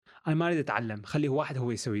ما أريد أتعلم، خليه واحد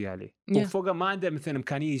هو يسويها لي. وفوقه ما عنده مثلا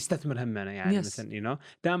إمكانية يستثمر همنا يعني مثلا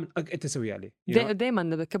دائما أنت سويها لي.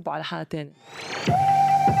 دائما بكبوا على حالة تاني.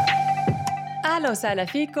 أهلا وسهلا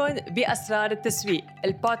فيكم بأسرار التسويق،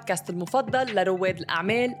 البودكاست المفضل لرواد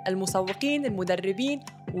الأعمال، المسوقين، المدربين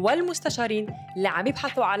والمستشارين اللي عم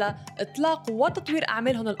يبحثوا على إطلاق وتطوير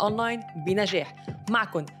أعمالهم الأونلاين بنجاح.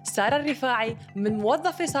 معكم سارة الرفاعي، من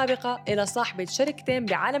موظفة سابقة إلى صاحبة شركتين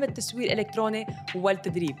بعالم التسويق الإلكتروني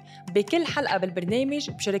والتدريب. بكل حلقة بالبرنامج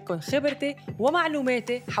بشارككم خبرتي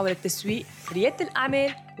ومعلوماتي حول التسويق، ريادة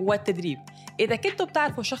الأعمال والتدريب. إذا كنتوا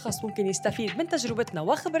بتعرفوا شخص ممكن يستفيد من تجربتنا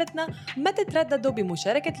وخبرتنا، ما تترددوا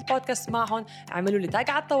بمشاركة البودكاست معهم. اعملوا لي تاج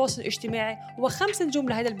على التواصل الاجتماعي و5 نجوم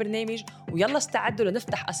لهذا البرنامج، ويلا استعدوا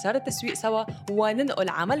لنفتح أسرار التسويق سوا وننقل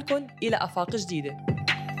عملكم إلى آفاق جديدة.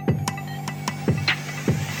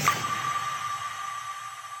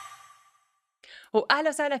 وأهلا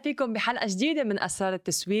وسهلا فيكم بحلقة جديدة من أسرار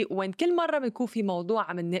التسويق، وين كل مرة بيكون في موضوع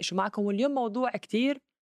عم نناقشه معكم. واليوم موضوع كتير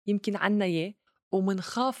يمكن عنا إياه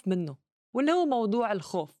ومنخاف منه، واللي هو موضوع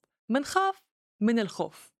الخوف. منخاف من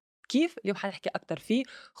الخوف. كيف؟ اليوم حنحكي أكتر فيه،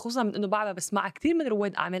 خصوصاً من أنه بعد بسمع كتير من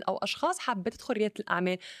رواد أعمال أو أشخاص حابة تدخل ريادة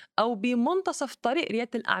الأعمال أو بمنتصف طريق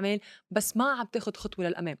ريادة الأعمال بس ما عم تاخد خطوة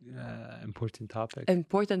للأمام.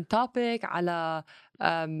 important topic على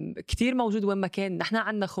كتير موجود وين ما كان. نحن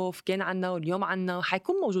عنا خوف، كان عنا واليوم عنا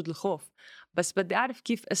وحيكون موجود الخوف، بس بدي أعرف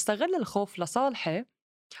كيف استغل الخوف لصالحي.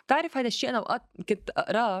 بتعرف هذا الشيء أنا أوقات كنت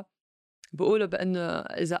أقرأ بقولوا بأنه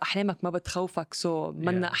إذا أحلامك ما بتخوفك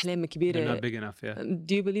منا أحلام كبيرة.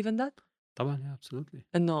 Do you believe in that؟ طبعا absolutely.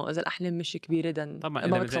 إنه إذا الأحلام مش كبيرة طبعا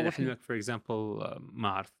ما إذا بتخوفني. حلمك for example ما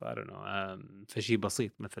أعرف I don't know فشي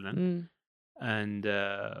بسيط مثلا and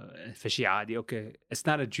فشي عادي okay it's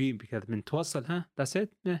not a dream because من توصل that's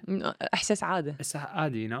it إحساس عادي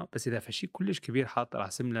عادي بس إذا فشي كلش كبير حاط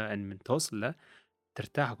راسم له إن من توصل له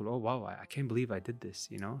ترتاح تقول oh wow I can't believe I did this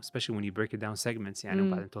especially when you break it down segments يعني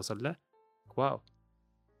وبعدين توصل له واو.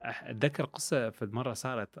 أتذكر قصة في المرة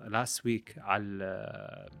صارت last week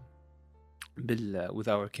على with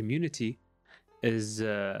our community is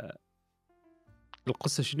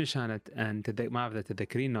القصة شنو كانت ما أعرف إذا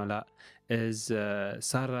تذكرين ولا لا is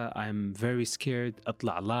سارة I'm very scared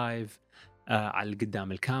أطلع live على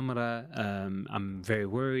قدام الكاميرا I'm very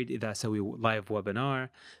worried إذا أسوي live webinar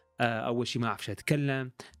أول شيء ما أعرف شو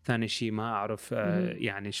أتكلم، ثاني شيء ما أعرف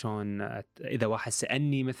يعني شون إذا واحد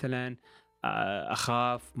سألني مثلا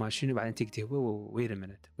أخاف ما شنو. بعدين تيجي wait a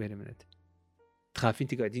minute تخافين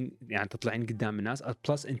تقعدين يعني تطلعين قدام الناس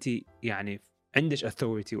plus أنت يعني عندش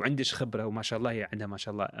authority وعندش خبرة وما شاء الله هي عندها ما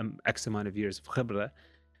شاء الله X amount of years خبرة،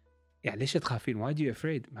 يعني ليش تخافين؟ why do you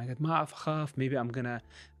afraid؟ ما أعرف أخاف maybe I'm gonna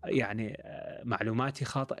يعني معلوماتي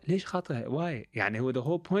خاطئة. ليش خاطئة؟ why؟ يعني هو the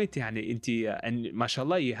whole point يعني أنت ما شاء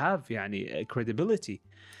الله you have يعني credibility.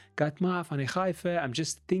 قالت ما أعرف أنا خايفة I'm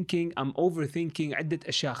just thinking I'm overthinking عدة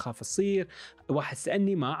أشياء خاف تصير، واحد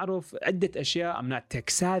سألني ما أعرف عدة أشياء I'm not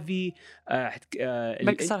tech savvy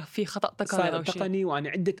بلك صار في خطأ تقني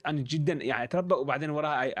وأنا أنا جدا يعني أتربى وبعدين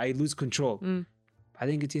وراها I lose control.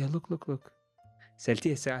 بعدين قلت لها look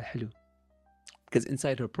سألتيها سؤال حلو because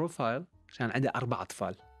inside her profile كان عندها 4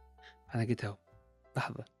 أطفال. أنا قلت لها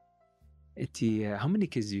لحظة أنتي how many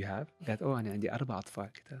kids you have؟ قالت أنا عندي 4 أطفال.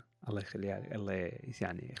 قلت لها الله يخليها الله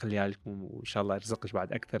يعني يخليها لكم وإن شاء الله يرزقش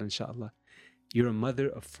بعد أكثر إن شاء الله. You're a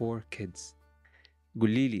mother of 4 kids.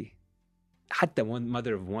 قولي لي حتى one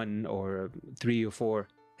mother of 1 or 3 or 4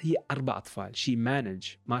 هي 4 أطفال. She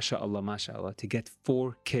managed ما شاء الله to get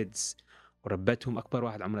 4 kids وربتهم. أكبر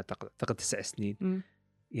واحد عمره أعتقد 9 سنين.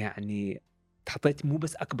 يعني تحطيت مو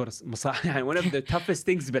بس أكبر مصاعب يعني one of the toughest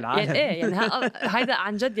things بالعالم. يعني هذا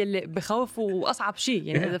عن جد اللي بخوف وأصعب شيء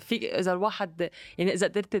يعني إذا الواحد يعني إذا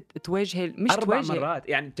قدرت تواجه مش 4 مرات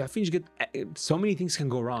يعني تعرفين قد so many things can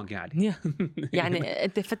go wrong يعني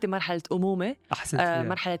أنت فتي مرحلة أمومة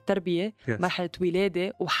مرحلة تربية مرحلة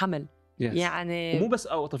ولادة وحمل يعني ومو بس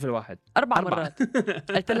طفل واحد 4 مرات.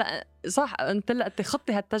 قلت لها صح أنت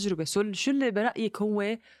تخطي هالتجربة. شو اللي برأيك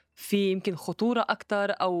هو في يمكن خطورة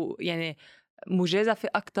أكتر أو يعني مجازفة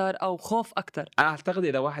أكتر أو خوف أكتر؟ أعتقد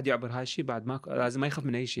إذا واحد يعبر هاي الشيء بعد ما لازم ما يخاف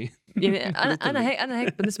من أي شيء. يعني أنا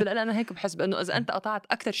هيك بالنسبة لي أنا هيك بحس بأنه إذا أنت قطعت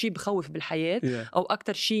أكتر شيء بخوف بالحياة أو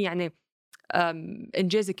أكتر شيء يعني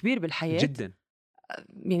إنجاز كبير بالحياة جدا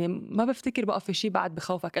يعني ما بفتكر بقى في شيء بعد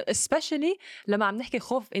بخوفك especially لما عم نحكي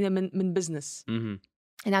خوف يعني من بزنس.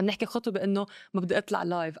 يعني عم نحكي خطوة بأنه ما بدي أطلع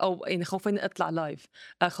لايف أو يعني خوفيني أطلع لايف،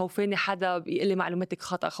 خوفيني حدا بيقول لي معلوماتك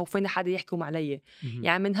خطأ، خوفيني حدا يحكم علي.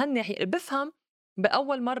 يعني من هالناحية بفهم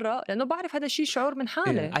بأول مرة لأنه بعرف هذا الشيء شعور من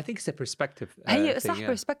حالة. I think it's a perspective. هي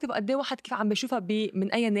صح perspective قديه واحد كيف عم بيشوفها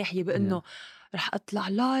من أي ناحية بأنه رح اطلع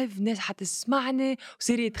لايف، ناس حتسمعني،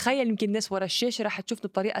 وصير يتخيل يمكن الناس ورا الشاشه رح تشوفني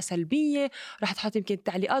بطريقه سلبيه، رح تحط يمكن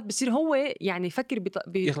تعليقات، بصير هو يعني يفكر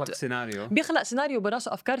يخلق سيناريو، بيخلق سيناريو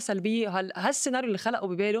براسه، افكار سلبيه. هالسيناريو اللي خلقه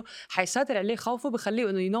بباله حيسيطر عليه خوفه، بخليه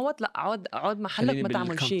انه ينوت لا اقعد محلك، ما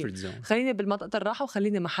تعمل شيء، خليني بالمنطقه الراحه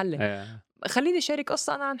وخليني محلي. خليني شارك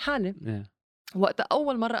قصه انا عن حالي. وقت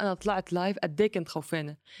أول مرة أنا طلعت لايف قد ايه كنت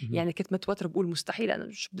خوفانة. يعني كنت متوترة، بقول مستحيل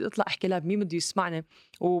أنا شو بدي أطلع أحكي لايف، مين بده يسمعني.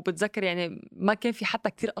 وبتذكر يعني ما كان في حتى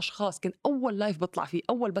كتير أشخاص، كان أول لايف بطلع فيه،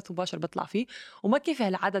 أول بث مباشر بطلع فيه، وما كان في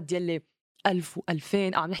هالعدد يلي 1000 و2000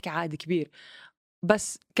 أو عم نحكي عدد كبير.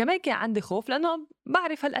 بس كمان كان عندي خوف لأنه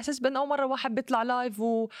بعرف هالأساس بأنه أول مرة واحد بيطلع لايف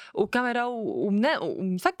وكاميرا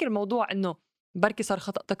ومفكر موضوع إنه بركي صار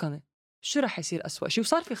خطأ تقني، شو رح يصير أسوأ شيء،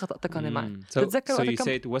 وصار في خطأ تقني معي. تتذكر وقت you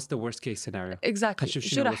said what's the worst case scenario exactly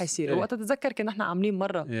شو رح يصير. وقت تتذكر كنا احنا عاملين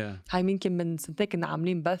مرة هاي يمكن من سنتين، كنا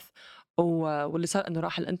عاملين بث واللي صار انه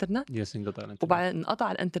راح الانترنت وبعدين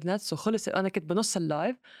انقطع الانترنت، سو خلص. انا كنت بنص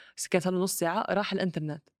اللايف، كان صار له نص ساعة، راح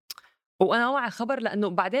الانترنت وانا ما معي خبر لانه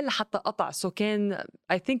بعدين لحتى قطع. سو كان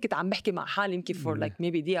I think كنت عم بحكي مع حالي يمكن for like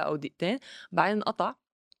maybe دقيقة او دقيقتين، بعدين قطع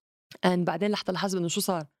بعدين لحتى لاحظت انه شو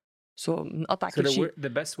صار. سو انقطع كل شيء. The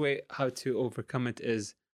best way how to overcome it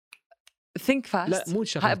is think fast. لا مو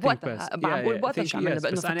شغله think fast. بقول بوقتها شو عملنا،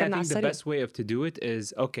 بأنه فكرنا على السريع. The best way of to do it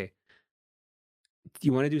is okay,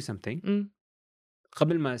 you want to do something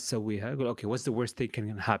قبل ما تسويها قول okay what's the worst thing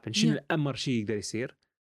can happen. شنو الأمر شيء يقدر يصير.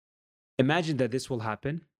 Imagine that this will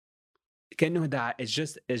happen. كأنه ده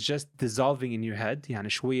it's just dissolving in your head. يعني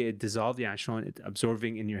شوية it dissolve، يعني شلون it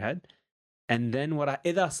absorbing in your head. And then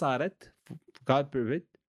إذا صارت God forbid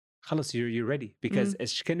خلص you're ready because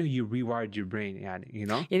it's كأنه you rewired your brain يعني you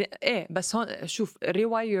know. يعني ايه بس هون شوف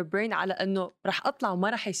rewire your brain على انه رح اطلع وما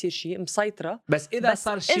رح يصير شيء، مسيطرة. بس إذا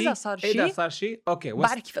صار شيء اوكي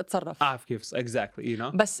بعرف كيف اتصرف. اعرف كيف exactly you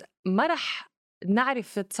know. بس ما رح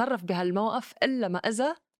نعرف نتصرف بهالموقف الا ما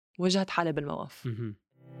اذا وجهت حالي بالموقف.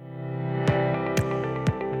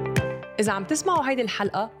 إذا عم تسمعوا هيدي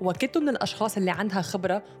الحلقة وكنتوا من الأشخاص اللي عندها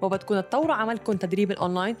خبرة وبتكونوا تطوروا عملكم تدريب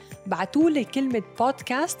الأونلاين، بعتولي كلمة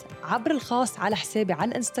بودكاست عبر الخاص على حسابي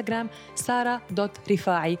على الإنستغرام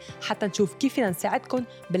sara.rifai حتى نشوف كيف فينا نساعدكم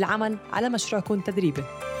بالعمل على مشروعكم التدريبي.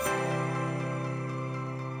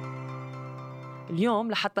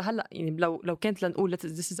 اليوم لحتى هلا يعني لو كانت لنقول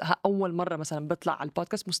اول مره مثلا بطلع على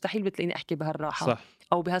البودكاست، مستحيل بتلاقيني احكي بهالراحه صح.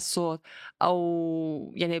 او بهالصوت،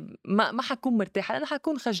 او يعني ما حكون مرتاحه، لأنا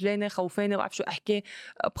حكون خجلانه خوفانه، ما بعرف شو احكي،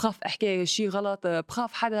 بخاف احكي شيء غلط،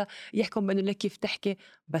 بخاف حدا يحكم بانه لك كيف تحكي.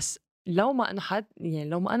 بس لو ما انه حد يعني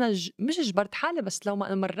لو ما انا مش جبرت حالي، بس لو ما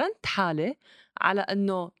انا مرنت حالي على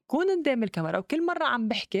انه كون قدام الكاميرا وكل مره عم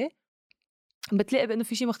بحكي، بتلاقي بأنه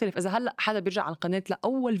في شيء مختلف. إذا هلأ حدا بيرجع على القناة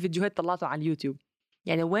لأول فيديوهات طلعته على اليوتيوب،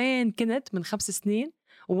 يعني وين كنت من 5 سنين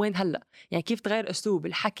وين هلأ، يعني كيف تغير أسلوب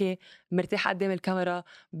الحكي، مرتاحة قدام الكاميرا،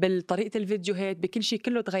 بالطريقة الفيديوهات، بكل شيء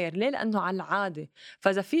كله تغير. ليه؟ لأنه على العادة.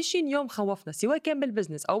 فإذا في شيء اليوم خوفنا، سواء كان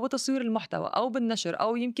بالبزنس أو بتصوير المحتوى أو بالنشر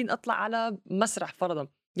أو يمكن أطلع على مسرح فرضاً،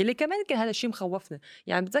 يلي كمان كان هذا الشيء مخوفنا.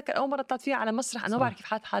 يعني بتذكر أول مرة طلعت فيها على مسرح أنا ما بعرف كيف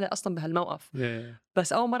حالت حالي أصلاً بهالموقف.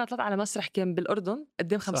 بس أول مرة طلعت على مسرح كان بالأردن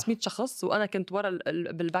قدام 500 شخص، وأنا كنت ورا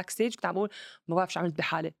بالباك ستيج، كنت عم بقول ما بعرف شو عملت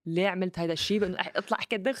بحالي، ليه عملت هذا الشيء بأنه أطلع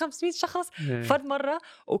أحكي قدام 500 شخص فرد مرة.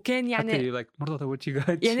 وكان يعني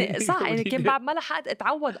يعني صح، يعني كان بعد ما لحقت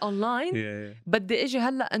أتعود أونلاين بدي أجي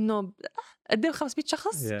هلأ إنه قدام 500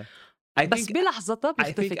 شخص بس بلحظتها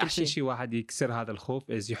بيختفي كل شيء. أحسن شيء واحد يكسر هذا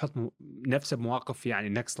الخوف إز يحط نفسه بمواقف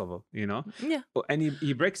يعني next level you know and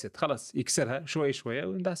he breaks it. خلاص يكسرها شوي شوي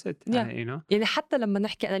and that's it يعني you know. يعني حتى لما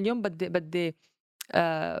نحكي أنا اليوم بدي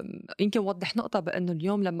يمكن وضح نقطة، بأنه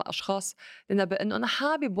اليوم لما أشخاص لنا بأنه أنا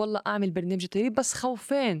حابب والله أعمل برنامج تدريب بس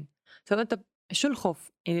خوفين. فأنت شو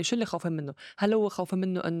الخوف؟ يعني شو اللي خوفين منه؟ هل هو خوفين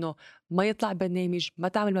منه أنه ما يطلع برنامج، ما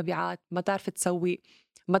تعمل مبيعات، ما تعرف تسوي،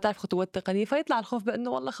 ما تعرف خطوات تقنية، فيطلع الخوف بأنه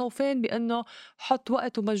والله خوفين بأنه حط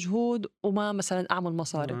وقت ومجهود وما مثلا أعمل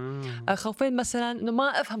مصاري. خوفين مثلا أنه ما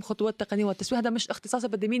أفهم خطوات تقنية والتسويق، هذا مش اختصاصي،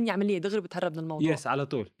 بدي مين يعمل لي، دغري بتهرب من الموضوع. يس على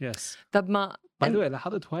طول يس. طب ما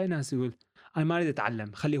لاحظت هواي ناس يقول أنا ما أريد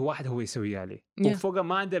أتعلم، خليه واحد هو يسوي عليه وفوقه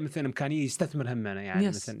ما عنده مثلا إمكانية يستثمر همنا يعني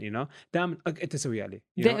مثلا دائما أنت تسوي عليه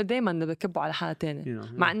دائما بكبوا على حالة تانية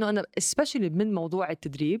مع إنه أنا especially من موضوع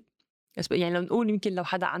التدريب. يعني لو نقول يمكن لو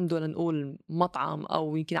حدا عنده لنقول مطعم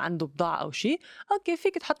أو يمكن عنده بضاعة أو شيء، أوكي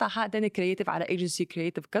فيك تحط على حق تاني كرياتيف على ايجنسي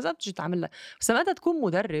كرياتيف كذا بتجي تعمل لها. بس لما أنت تكون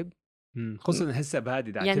مدرب خصوصا هسه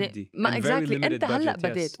بادي يعني تبدي ما exactly أنت هلأ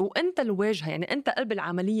بديت وأنت الواجهة، يعني أنت قلب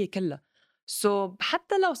العملية كلها.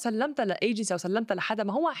 حتى لو سلمتها لإيجنسي أو سلمتها لحدا،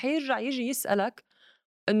 ما هو حيرجع يجي يسألك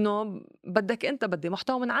انه بدك انت، بدي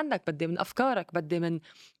محتوى من عندك، بدي من افكارك،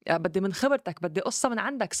 بدي من خبرتك، بدي قصه من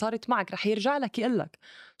عندك صارت معك، رح يرجع لك يقول لك.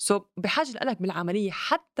 بحاجه لك بالعمليه،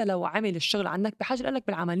 حتى لو عمل الشغل عندك بحاجه لك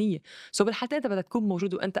بالعمليه. بالحالتين انت بدك تكون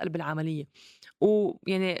موجود وانت قلب العمليه.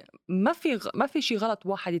 ويعني ما في شيء غلط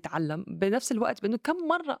واحد يتعلم، بنفس الوقت بانه كم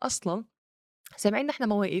مره اصلا سامعين نحن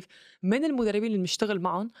مواقف من المدربين اللي بنشتغل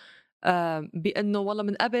معهم، بانه والله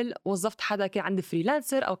من قبل وظفت حدا كان عندي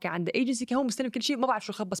فريلانسر او كان عندي ايجنسي، كان هو مستلم كل شيء، ما بعرف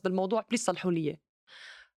شو خبص بالموضوع، بليز صلحوا لي إياه.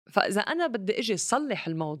 فاذا انا بدي اجي صلح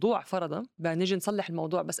الموضوع، فرضا بدنا نجي نصلح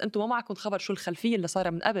الموضوع، بس انتم ما معكم خبر شو الخلفيه اللي صايره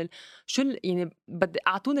من قبل، يعني بدي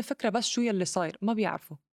اعطوني فكره بس شو يلي صاير، ما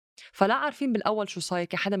بيعرفوا. فلا عارفين بالاول شو صاير،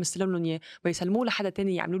 كان حدا مستلم لهم اياه، بيسلموه لحدا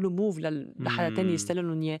تاني يعملوا له موف لحدا تاني يستلم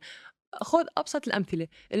لهم اياه. خذ ابسط الامثله،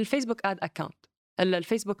 الفيسبوك اد اكاونت،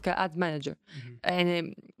 الفيسبوك اد مانجر.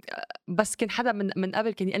 يعني بس كان حدا من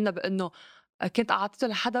قبل كان يقلنا بانه كنت اعطيته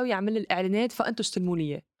لحدا ويعمل لي الاعلانات فانتوا استلموا لي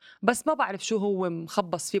اياه، بس ما بعرف شو هو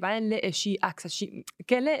مخبص فيه، بعدين لاقي شيء اكسس شيء،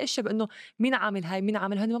 كان لاقي اشياء بانه مين عامل هاي مين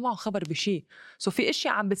عامل هاي، ما معه خبر بشيء. في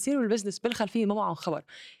اشياء عم بتصير بالبزنس بالخلفيه ما معه خبر.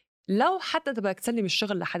 لو حتى انت بدك تسلم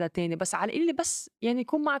الشغل لحدا تاني، بس على القليل بس يعني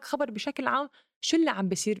يكون معك خبر بشكل عام شو اللي عم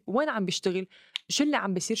بيصير، وين عم بيشتغل، شو اللي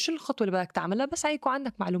عم بيصير، شو الخطوه اللي بدك تعملها، بس يكون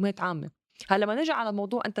عندك معلومات عامه. هلا لما نجي على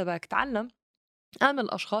موضوع انت بدك تتعلم، انا من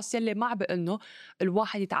الاشخاص يلي مع بانه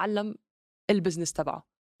الواحد يتعلم البزنس تبعه،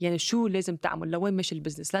 يعني شو لازم تعمل لوين مش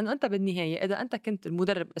البزنس، لانه انت بالنهايه اذا انت كنت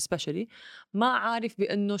المدرب اسبشلي ما عارف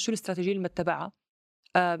بانه شو الاستراتيجيه اللي متبعها،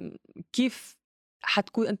 كيف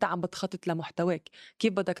حتكون انت عم بتخطط لمحتواك،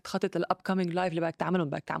 كيف بدك تخطط للاب كامينج لايف اللي بدك تعملهم،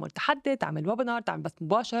 بدك تعمل تحدي، تعمل ويبينار، تعمل بث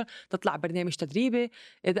مباشر، تطلع برنامج تدريبي.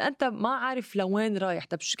 اذا انت ما عارف لوين رايح،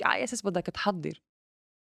 طب على اي اساس بدك تحضر؟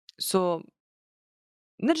 سو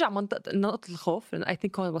نرجع نقطة الخوف، لأنه I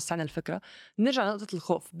think هون وسعنا الفكرة. نرجع لنقطة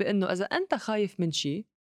الخوف بأنه إذا أنت خايف من شيء،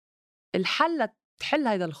 الحل تحل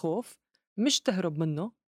هيدا الخوف مش تهرب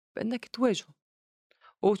منه، بأنك تواجهه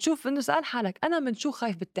وتشوف إنه سأل حالك أنا من شو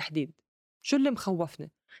خايف بالتحديد، شو اللي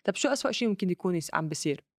مخوفني، طب شو أسوأ شيء ممكن يكون عم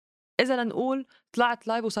بيصير. إذا لنقول طلعت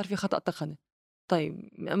لايف وصار في خطأ تقني، طيب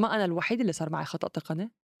ما أنا الوحيد اللي صار معي خطأ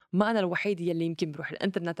تقني، ما أنا الوحيد يلي يمكن بروح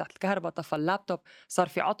الإنترنت تحت الكهرباء طفى اللابتوب صار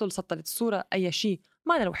في عطل سطلت الصورة أي شيء،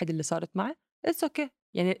 ما أنا الوحيد اللي صارت معي. اتس اوكي،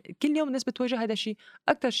 يعني كل يوم الناس بتواجه هذا الشيء.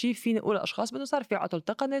 أكتر شيء فيني أقول لأشخاص بأنه صار في عطل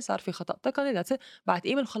تقني، صار في خطأ تقني، ذاتس بعد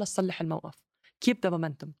إيميل خلص صلح الموقف، كيب ذا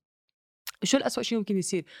مومنتم. شو الأسوأ شيء ممكن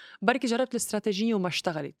يصير؟ بركي جربت الاستراتيجية وما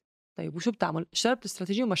اشتغلت، طيب وشو بتعمل؟ جربت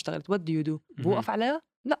الاستراتيجية وما اشتغلت، what do you do؟ بوقف عليها؟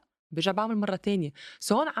 لا، برجع بعمل مرة تانية.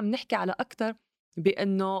 هون عم نحكي على أكتر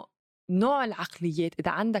بأنه نوع العقليات،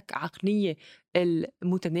 إذا عندك عقلية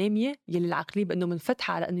المتنامية يلي العقلية بأنه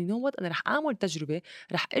منفتحة على أنه نوت أنا رح أعمل تجربة،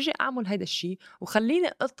 رح أجي أعمل هيدا الشيء وخليني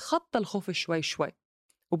أتخطى الخوف شوي شوي.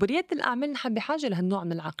 وبريادة الأعمال نحن بحاجة لهالنوع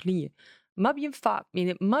من العقلية. ما بينفع،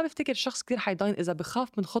 يعني ما بفتكر شخص كتير حيضاين إذا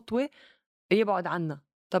بخاف من خطوة يبعد عنها.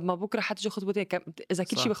 طب ما بكره حتجي خطوتين اذا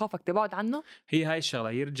كل شيء صح. بخوفك تبعد عنه. هي هاي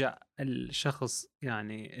الشغلة يرجع الشخص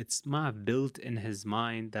يعني it's ما built in his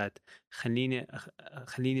mind that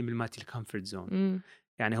خليني بالماتي الكومفورت زون.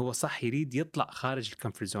 يعني هو صح يريد يطلع خارج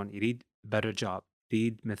الكومفورت زون، يريد better job،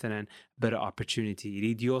 يريد مثلا better opportunity،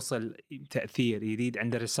 يريد يوصل تأثير، يريد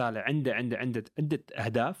عنده رسالة، عنده عدة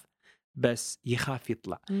أهداف، بس يخاف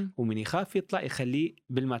يطلع. ومن يخاف يطلع يخليه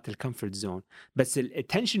بالمات الكومفورت زون، بس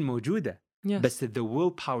الاتنشن موجودة، بس the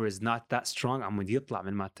willpower is not that strong عمود يطلع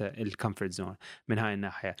من مات الكومفورت زون من هاي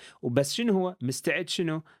الناحية. وبس شنو هو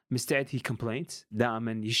مستعد he complains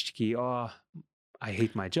دائما يشتكي I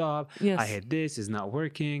hate my job, I hate this, it's not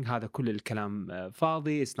working، هذا كل الكلام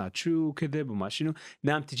فاضي، it's not true، كذب وما شنو.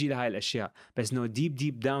 نعم تجي له هاي الأشياء، بس no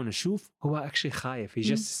deep down نشوف هو actually خايف، he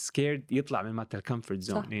just scared يطلع من مات الكومفورت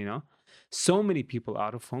زون. you know so many people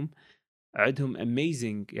أعرفهم عندهم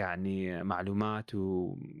amazing يعني معلومات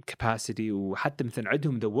و capacity، وحتى مثلا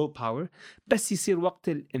عندهم the willpower، بس يصير وقت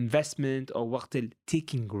الانفستمنت أو وقت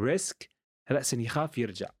taking risk رأسا يخاف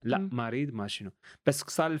يرجع، لا ما أريد ما شنو. بس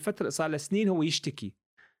صار له سنين هو يشتكي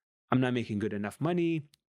I'm not making good enough money,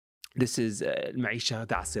 this is المعيشة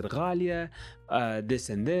دا تصير غالية، this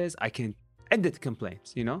and this I can't، عدة complaints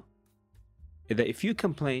you know. إذا if you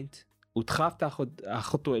complained وتخاف تاخذ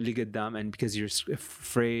خطوة اللي قدام and because you're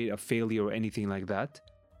afraid of failure or anything like that,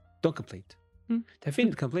 don't complain.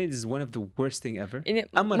 تعرفين complaint is one of the worst thing ever. يعني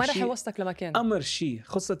ما رح يوصلك لمكان. أمر شيء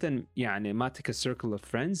خاصة يعني ما تك a circle of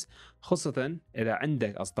friends، خاصة إذا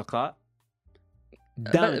عندك أصدقاء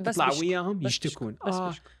دائما تطلع وياهم يشتكون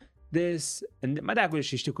this، ما دا أقول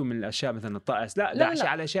شيء يشتكون من الأشياء مثلا الطقس، لا دا أشياء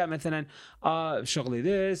على أشياء مثلا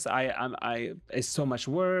شغلي this I it's so much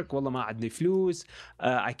work، والله ما عندي فلوس،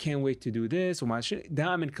 I can't wait to do this، وما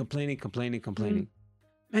دائما complaining.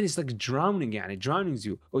 man it's like drowning يعني drowning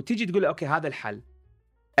you. وتيجي تقول اوكي هذا الحل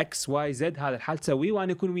X Y Z هذا الحل تسويه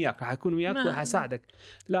وأنا أكون وياك راح أكون وياك وحساعدك.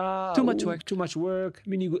 لا too much work.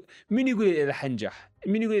 مين يقول إذا حنجح؟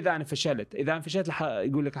 مين يقول إذا أنا فشلت؟ إذا أنا فشلت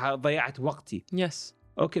يقول لك ضيعت وقتي. yes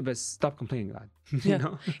أوكي بس stop complaining بعد.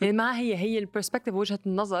 يعني ما هي البرسبكتيف وجهة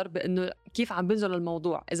النظر بأنه كيف عم بنزل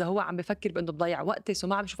الموضوع. إذا هو عم بفكر بأنه بضيع وقتي سو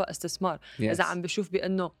ما عم بشوفه استثمار. إذا عم بشوف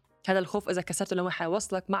بأنه هذا الخوف إذا كسرته لما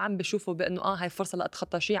حيوصلك ما عم بشوفه بأنه هاي فرصة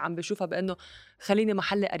لأتخطى شيء، عم بشوفها بأنه خليني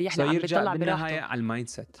محلي أريح لي. عم بيطلع براحته على المايند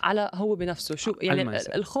سيت، على هو بنفسه. شو يعني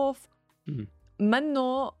الخوف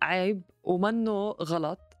منه عيب ومنه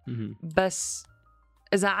غلط، بس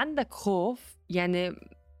إذا عندك خوف يعني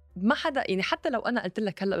ما حدا يعني حتى لو أنا قلت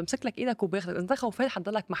لك هلأ بمسك لك إيدك وباخدك أنت خوفين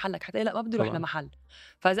حضلك محلك حتى لا ما بدي أروح لمحل.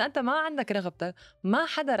 فإذا أنت ما عندك رغبتك ما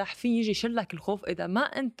حدا رح فيه يجي يشلك الخوف إذا ما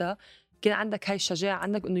أنت كان عندك هاي الشجاعة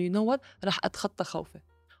عندك إنه ينوض رح أتخطى خوفي.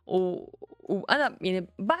 وأنا يعني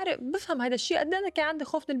بفهم هذا الشيء. قد أنا كان عندي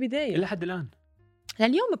خوف من البداية إلى حد الآن.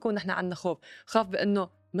 لليوم بكون نحن عندنا خوف بأنه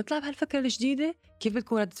نطلع بهالفكرة الجديدة كيف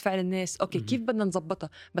بتكون ردة فعل الناس. أوكي كيف بدنا نظبطها،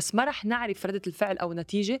 بس ما رح نعرف ردة الفعل أو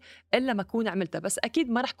نتيجة إلا ما أكون عملتها. بس أكيد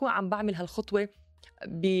ما رح كون عم بعمل هالخطوة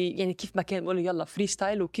يعني كيف ما كان بقوله يلا فري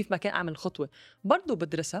ستايل وكيف ما كان أعمل خطوة. برضو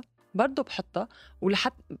بدرسها برضو بحطها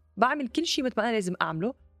ولحد بعمل كل شيء مثل ما أنا لازم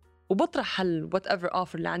أعمله وبطرح whatever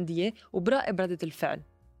offer اللي عندي إياه وبراقب ردة الفعل.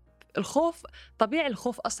 الخوف طبيعي،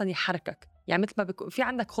 الخوف أصلاً يحركك. يعني مثل ما بيكون في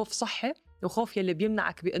عندك خوف صحي وخوف يلي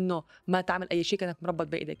بيمنعك بأنه ما تعمل أي شيء كأنك مربط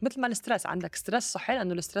بإيديك. مثل ما السترس عندك سترس صحي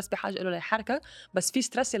لأنه السترس بحاجة له ليحركك، بس في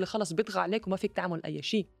سترس يلي خلص بيطغى عليك وما فيك تعمل أي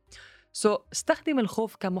شيء. استخدم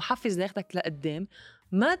الخوف كمحفز لياخدك لقدام.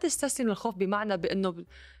 ما تستسلم للخوف بمعنى بأنه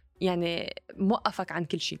يعني موقفك عن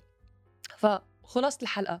كل شيء. فخلاص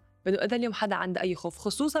الحلقة بأنه إذا اليوم حدا عنده أي خوف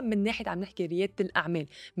خصوصاً من ناحية عم نحكي ريادة الأعمال،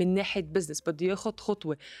 من ناحية بزنس بده ياخد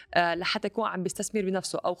خطوة لحتى يكون عم بيستثمر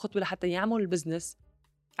بنفسه أو خطوة لحتى يعمل البزنس،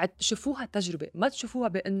 شوفوها تجربة. ما تشوفوها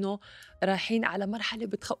بأنه رايحين على مرحلة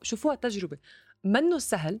شوفوها تجربة. منه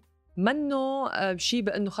سهل، منه شيء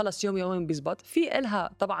بأنه خلص يوم يومين بيزبط. في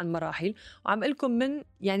إلها طبعاً مراحل وعم قلكم من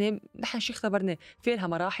يعني نحن شي اختبرنا في إلها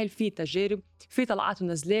مراحل، في تجارب، في طلعات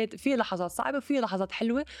ونزلات، في لحظات صعبة وفي لحظات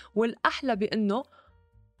حلوة. والأحلى بأنه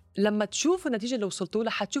لما تشوفوا النتيجة اللي وصلتوا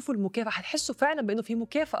لها حتشوفوا المكافأة، حتحسوا فعلا بأنه في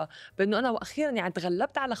مكافأة بأنه أنا وأخيرا يعني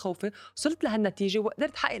تغلبت على خوفي وصلت لهالنتيجة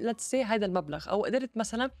وقدرت حقق لتسي هذا المبلغ، أو قدرت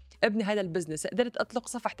مثلا ابني هذا البزنس، قدرت أطلق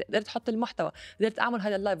صفحتي، قدرت أحط المحتوى، قدرت أعمل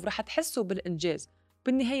هذا اللايف. ورح تحسوا بالإنجاز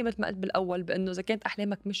بالنهاية. مثل ما قلت بالأول بأنه إذا كانت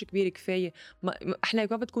أحلامك مش كبيرة كفاية،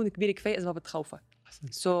 أحلامك ما بتكون كبيرة كفاية إذا ما بتخوفك.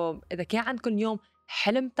 إذا كان عندكم اليوم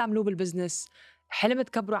حلم تعملوه بالبزنس، حلم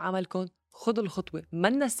تكبروا عملكم، خذوا الخطوة.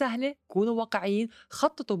 منا سهلة، كونوا واقعيين،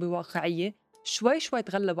 خططوا بواقعية، شوي شوي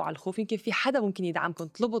تغلبوا على الخوف. يمكن في حدا ممكن يدعمكم،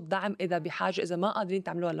 اطلبوا الدعم إذا بحاجة. إذا ما قادرين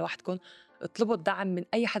تعملوها لوحدكم اطلبوا الدعم من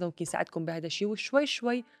أي حدا ممكن يساعدكم بهذا الشيء، وشوي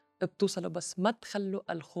شوي بتوصلوا. بس ما تخلوا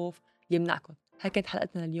الخوف يمنعكم. هاي كانت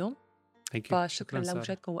حلقتنا اليوم. فشكرا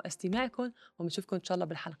لمشاهدتكم واستماعكم، ونشوفكم إن شاء الله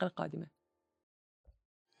بالحلقة القادمة.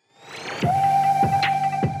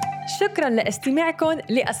 شكراً لاستماعكم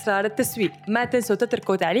لأسرار التسويق. ما تنسوا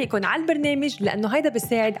تتركوا تعليقكم على البرنامج لأنه هيدا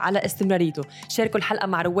بيساعد على استمراريته. شاركوا الحلقة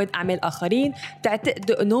مع رواد أعمال آخرين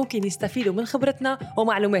تعتقدوا أنه ممكن يستفيدوا من خبرتنا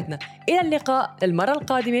ومعلوماتنا. إلى اللقاء المرة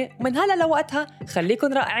القادمة. من هلا لوقتها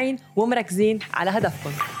خليكن رائعين ومركزين على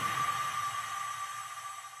هدفكم.